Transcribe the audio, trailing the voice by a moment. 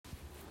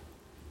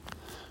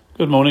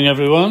Good morning,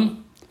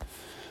 everyone.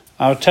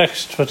 Our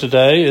text for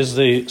today is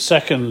the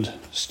second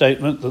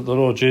statement that the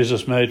Lord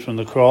Jesus made from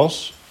the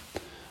cross.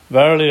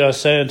 Verily I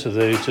say unto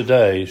thee,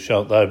 today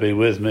shalt thou be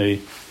with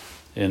me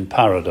in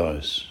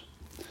paradise.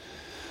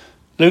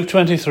 Luke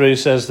 23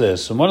 says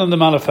this, And one of the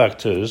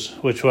malefactors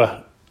which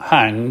were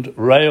hanged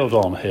railed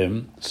on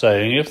him,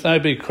 saying, If thou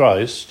be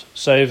Christ,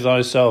 save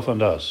thyself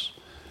and us.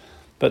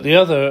 But the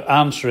other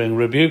answering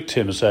rebuked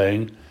him,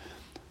 saying,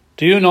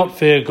 Do you not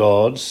fear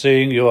God,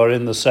 seeing you are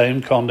in the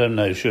same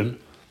condemnation?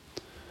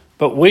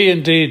 But we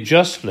indeed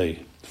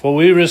justly, for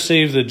we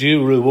receive the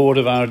due reward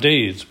of our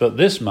deeds, but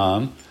this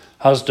man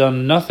has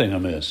done nothing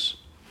amiss.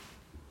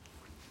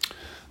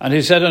 And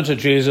he said unto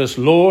Jesus,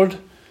 Lord,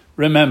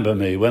 remember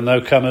me when thou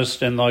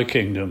comest in thy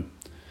kingdom.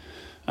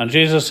 And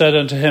Jesus said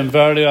unto him,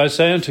 Verily I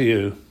say unto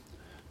you,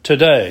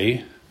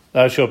 today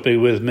thou shalt be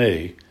with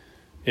me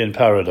in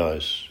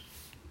paradise.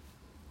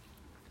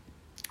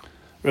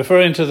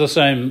 Referring to the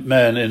same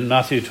men in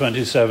Matthew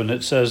 27,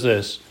 it says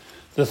this,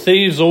 The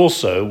thieves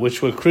also,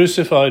 which were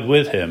crucified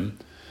with him,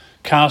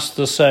 cast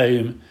the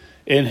same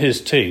in his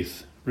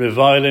teeth,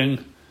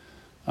 reviling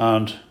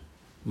and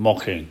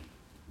mocking.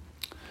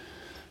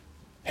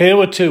 Here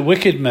were two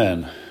wicked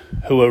men,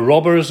 who were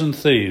robbers and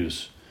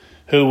thieves,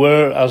 who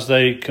were, as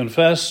they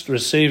confessed,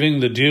 receiving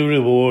the due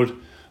reward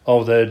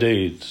of their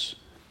deeds.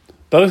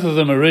 Both of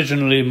them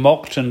originally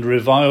mocked and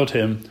reviled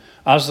him,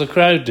 as the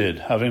crowd did,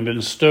 having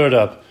been stirred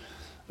up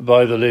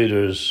by the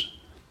leaders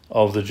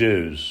of the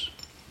Jews.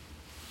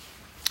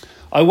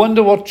 I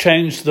wonder what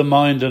changed the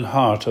mind and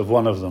heart of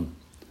one of them.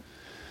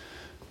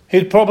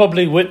 He'd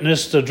probably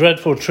witnessed the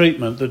dreadful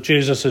treatment that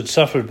Jesus had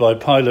suffered by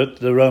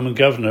Pilate, the Roman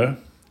governor,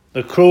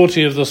 the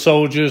cruelty of the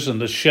soldiers and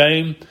the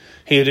shame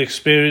he had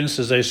experienced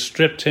as they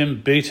stripped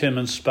him, beat him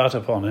and spat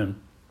upon him.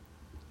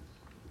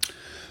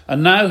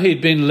 And now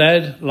he'd been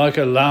led like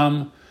a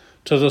lamb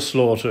to the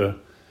slaughter,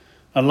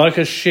 and like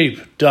a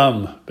sheep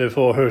dumb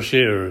before her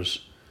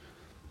shearers.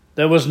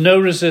 There was no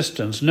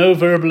resistance, no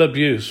verbal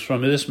abuse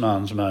from this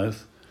man's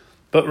mouth,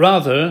 but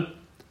rather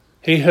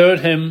he heard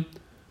him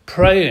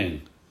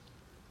praying,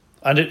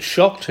 and it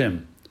shocked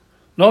him.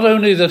 Not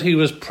only that he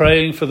was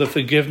praying for the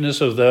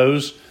forgiveness of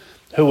those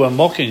who were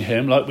mocking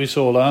him, like we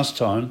saw last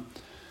time,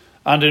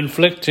 and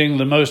inflicting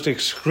the most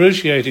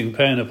excruciating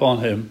pain upon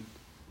him,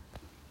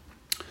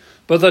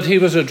 but that he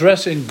was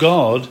addressing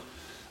God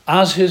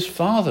as his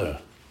Father.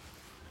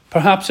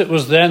 Perhaps it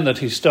was then that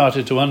he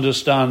started to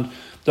understand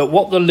that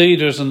what the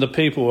leaders and the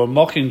people were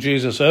mocking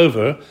Jesus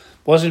over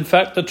was in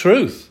fact the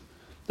truth,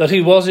 that he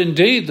was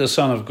indeed the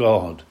Son of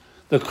God,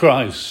 the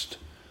Christ,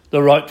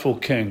 the rightful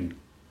King.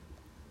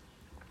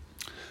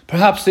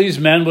 Perhaps these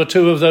men were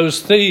two of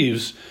those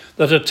thieves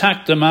that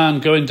attacked the man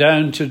going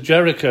down to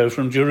Jericho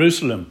from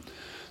Jerusalem,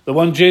 the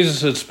one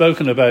Jesus had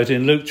spoken about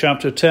in Luke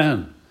chapter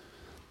 10.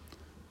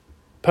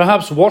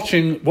 Perhaps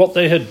watching what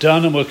they had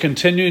done and were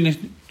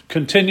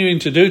continuing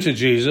to do to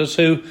Jesus,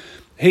 who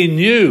he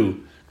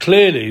knew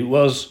clearly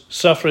was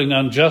suffering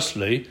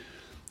unjustly,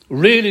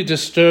 really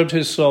disturbed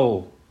his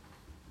soul.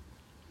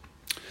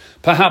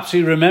 Perhaps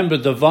he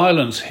remembered the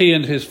violence he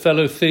and his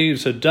fellow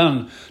thieves had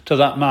done to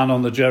that man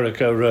on the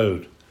Jericho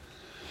road.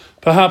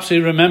 Perhaps he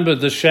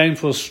remembered the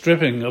shameful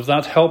stripping of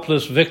that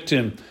helpless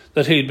victim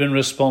that he'd been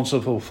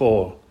responsible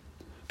for.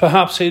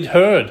 Perhaps he'd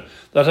heard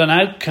that an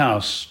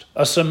outcast,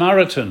 a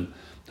Samaritan,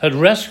 had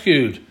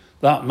rescued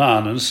that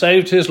man and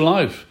saved his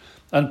life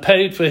and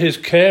paid for his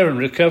care and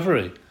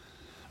recovery.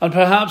 And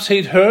perhaps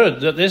he'd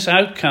heard that this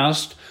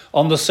outcast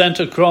on the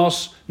centre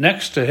cross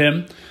next to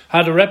him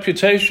had a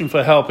reputation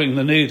for helping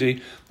the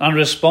needy and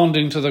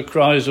responding to the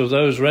cries of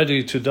those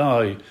ready to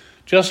die,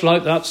 just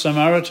like that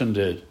Samaritan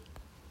did.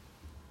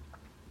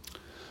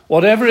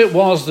 Whatever it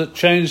was that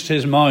changed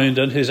his mind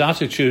and his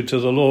attitude to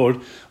the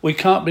Lord, we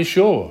can't be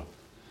sure.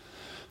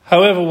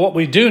 However, what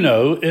we do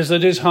know is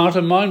that his heart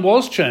and mind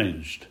was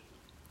changed.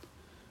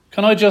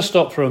 Can I just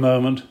stop for a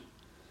moment?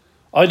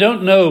 I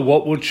don't know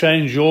what would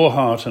change your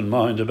heart and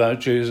mind about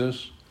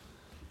Jesus,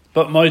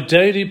 but my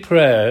daily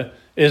prayer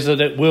is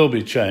that it will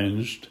be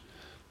changed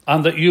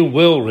and that you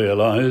will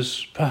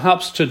realize,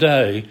 perhaps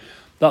today,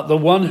 that the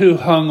one who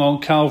hung on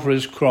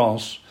Calvary's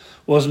cross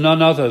was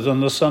none other than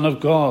the Son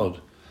of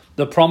God,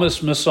 the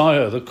promised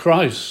Messiah, the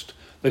Christ,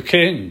 the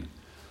King,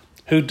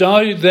 who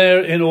died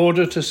there in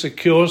order to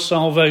secure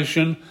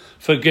salvation,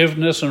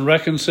 forgiveness and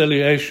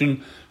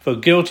reconciliation for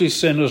guilty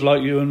sinners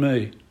like you and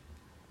me.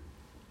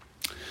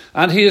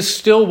 And he is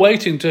still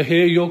waiting to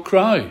hear your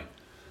cry,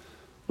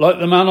 like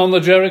the man on the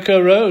Jericho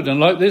road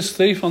and like this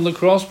thief on the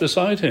cross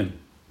beside him.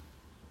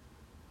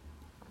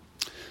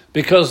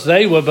 Because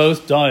they were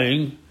both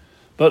dying,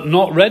 but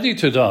not ready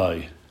to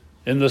die,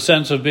 in the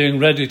sense of being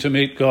ready to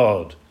meet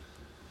God.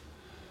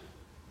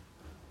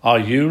 Are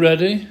you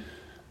ready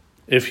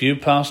if you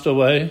passed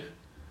away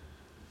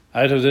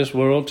out of this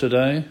world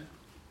today?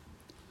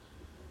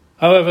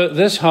 However,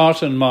 this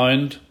heart and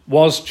mind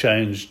was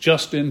changed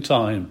just in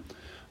time,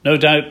 no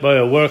doubt by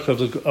a work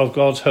of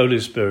God's Holy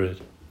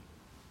Spirit.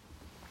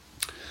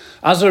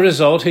 As a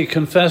result, he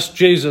confessed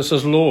Jesus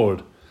as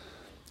Lord,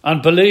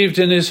 and believed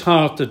in his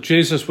heart that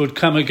Jesus would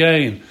come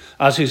again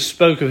as he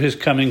spoke of his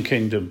coming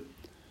kingdom.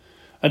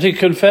 And he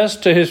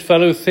confessed to his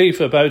fellow thief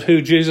about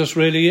who Jesus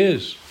really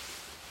is.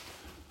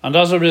 And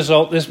as a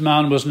result, this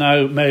man was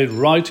now made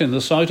right in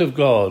the sight of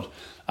God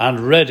and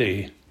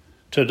ready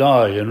to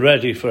die and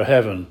ready for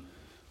heaven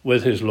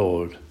with his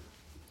Lord.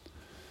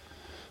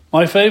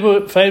 My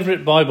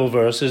favourite Bible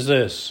verse is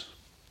this,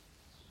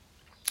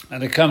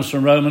 and it comes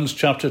from Romans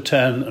chapter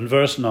 10 and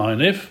verse 9.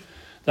 If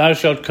thou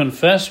shalt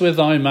confess with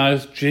thy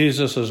mouth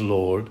Jesus as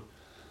Lord,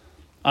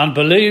 and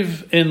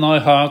believe in thy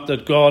heart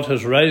that God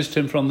has raised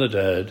him from the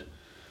dead,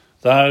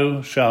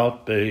 thou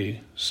shalt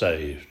be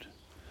saved.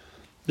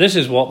 This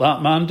is what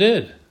that man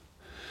did.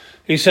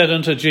 He said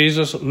unto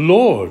Jesus,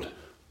 Lord,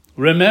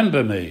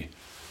 remember me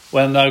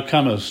when thou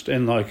comest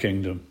in thy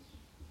kingdom.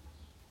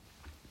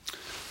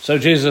 So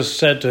Jesus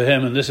said to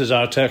him, and this is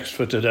our text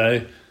for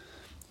today,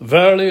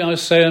 Verily I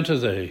say unto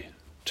thee,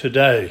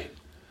 today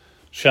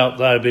shalt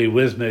thou be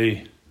with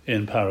me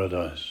in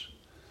paradise.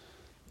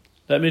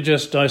 Let me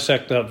just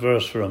dissect that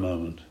verse for a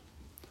moment.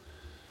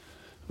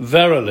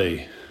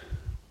 Verily,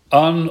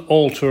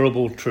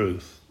 unalterable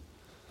truth.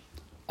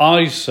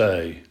 I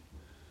say,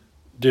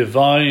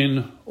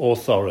 divine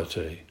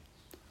authority.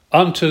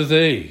 Unto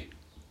thee,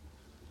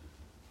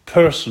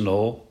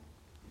 personal,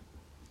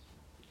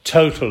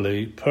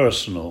 totally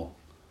personal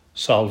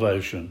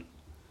salvation.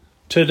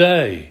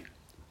 Today,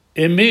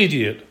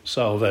 immediate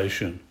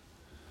salvation.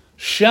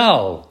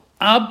 Shall,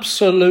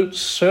 absolute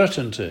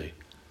certainty,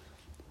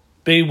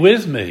 be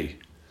with me,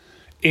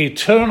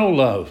 eternal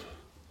love,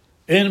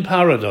 in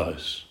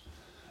paradise,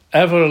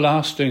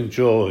 everlasting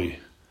joy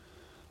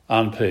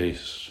and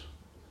peace.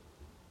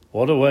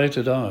 What a way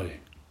to die.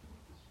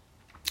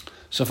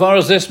 So far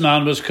as this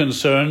man was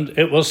concerned,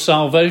 it was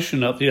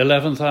salvation at the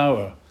 11th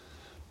hour,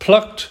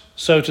 plucked,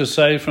 so to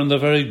say, from the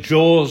very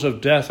jaws of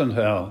death and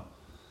hell.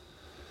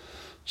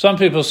 Some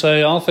people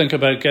say, I'll think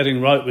about getting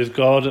right with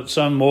God at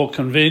some more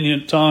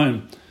convenient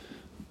time,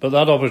 but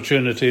that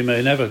opportunity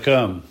may never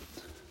come.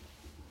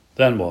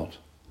 Then what?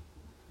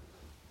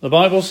 The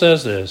Bible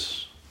says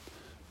this,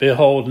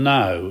 Behold,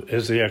 now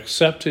is the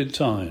accepted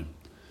time.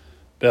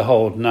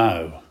 Behold,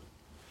 now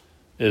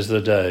is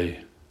the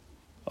day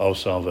of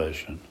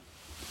salvation.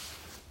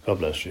 God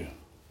bless you.